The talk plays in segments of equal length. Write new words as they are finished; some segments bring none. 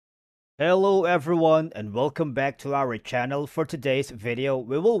Hello everyone and welcome back to our channel. For today's video,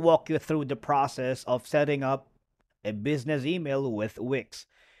 we will walk you through the process of setting up a business email with Wix.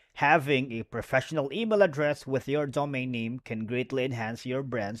 Having a professional email address with your domain name can greatly enhance your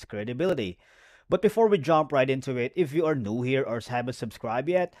brand's credibility. But before we jump right into it, if you are new here or haven't subscribed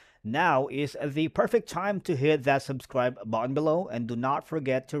yet, now is the perfect time to hit that subscribe button below and do not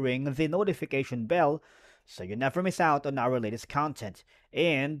forget to ring the notification bell so you never miss out on our latest content.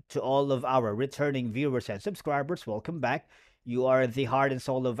 And to all of our returning viewers and subscribers, welcome back. You are the heart and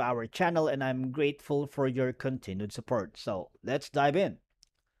soul of our channel, and I'm grateful for your continued support. So let's dive in.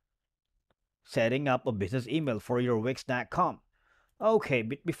 Setting up a business email for your Wix.com. Okay,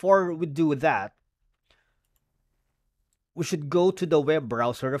 but before we do that, we should go to the web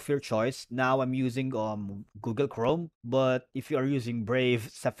browser of your choice. Now I'm using Google Chrome, but if you are using Brave,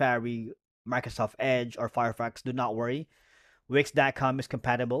 Safari, Microsoft Edge, or Firefox, do not worry. Wix.com is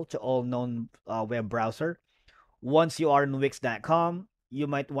compatible to all known web browser. Once you are in Wix.com, you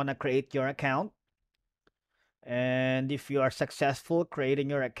might want to create your account. And if you are successful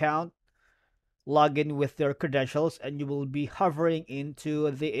creating your account, log in with your credentials and you will be hovering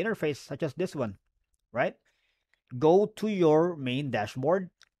into the interface such as this one, right? Go to your main dashboard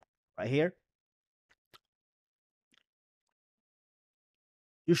right here.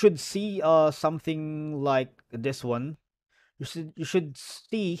 You should see something like this one. You should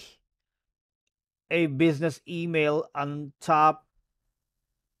see a business email on top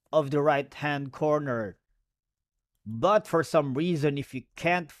of the right hand corner. But for some reason, if you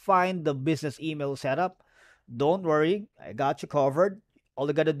can't find the business email setup, don't worry, I got you covered. All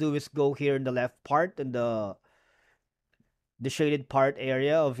you gotta do is go here in the left part in the shaded part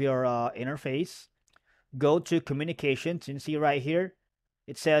area of your interface. Go to communications and see right here,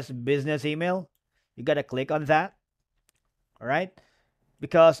 it says business email. You gotta click on that. All right,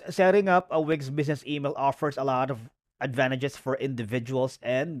 because setting up a Wix business email offers a lot of advantages for individuals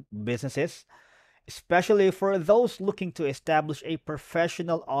and businesses, especially for those looking to establish a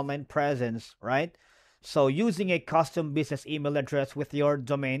professional online presence, right? So using a custom business email address with your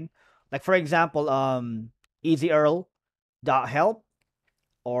domain, like for example, easyearl.help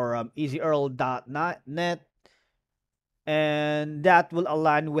or easyearl.net, and that will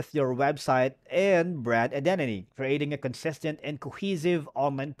align with your website and brand identity, creating a consistent and cohesive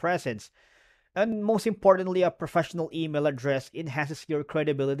online presence. And most importantly, a professional email address enhances your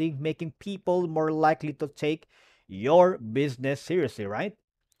credibility, making people more likely to take your business seriously, right?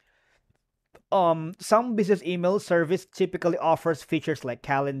 Some business email service typically offers features like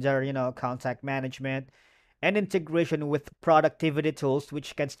calendar, contact management, and integration with productivity tools,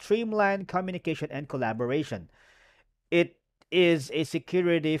 which can streamline communication and collaboration. It is a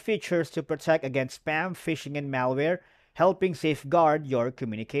security features to protect against spam, phishing, and malware, helping safeguard your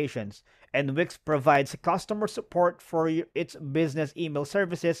communications. And Wix provides customer support for its business email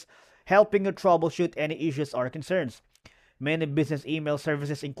services, helping you troubleshoot any issues or concerns. Many business email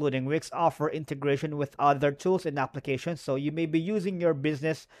services, including Wix, offer integration with other tools and applications, so you may be using your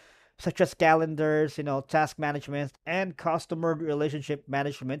business such as calendars, task management, and customer relationship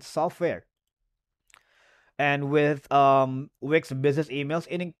management software. And with Wix business emails,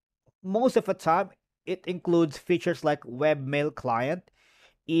 most of the time it includes features like webmail client,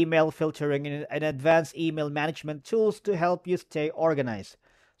 email filtering, and advanced email management tools to help you stay organized.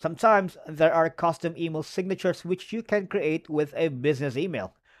 Sometimes there are custom email signatures which you can create with a business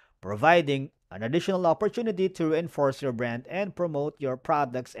email, providing an additional opportunity to reinforce your brand and promote your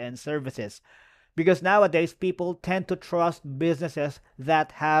products and services. Because nowadays, people tend to trust businesses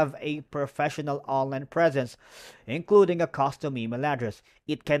that have a professional online presence, including a custom email address.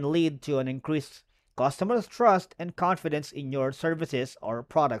 It can lead to an increased customers' trust and confidence in your services or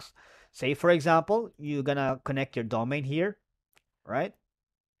products. Say, for example, you're gonna connect your domain here, right?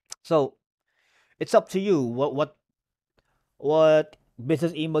 So it's up to you what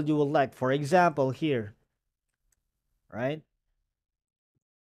business email you would like. For example, here, right?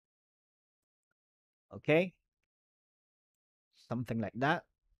 Okay, something like that.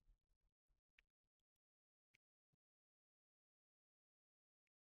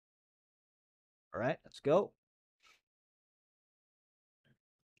 All right, let's go.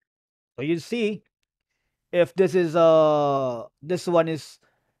 So you see, if this one is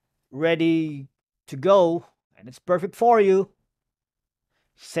ready to go and it's perfect for you,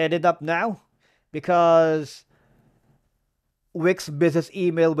 set it up now, because Wix business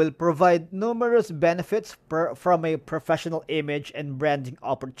email will provide numerous benefits from a professional image and branding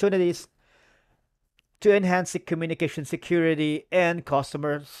opportunities to enhance the communication security and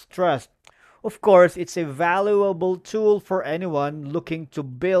customers trust. Of course, it's a valuable tool for anyone looking to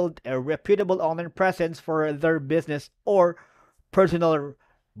build a reputable online presence for their business or personal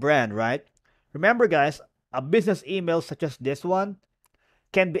brand, right? Remember, guys, a business email such as this one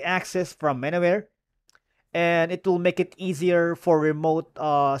can be accessed from anywhere, and it will make it easier for remote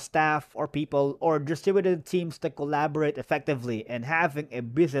staff or people or distributed teams to collaborate effectively. And having a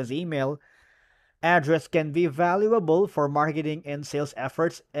business email address can be valuable for marketing and sales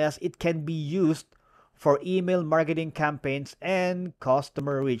efforts as it can be used for email marketing campaigns and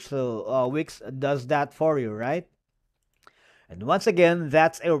customer reach. So Wix does that for you, right? And once again,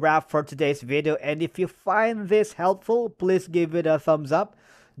 that's a wrap for today's video. And if you find this helpful, please give it a thumbs up.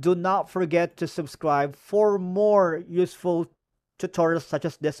 Do not forget to subscribe for more useful tutorials such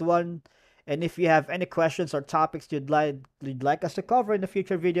as this one. And if you have any questions or topics you'd like us to cover in the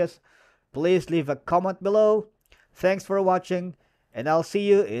future videos, please leave a comment below. Thanks for watching, and I'll see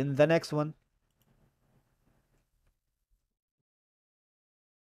you in the next one.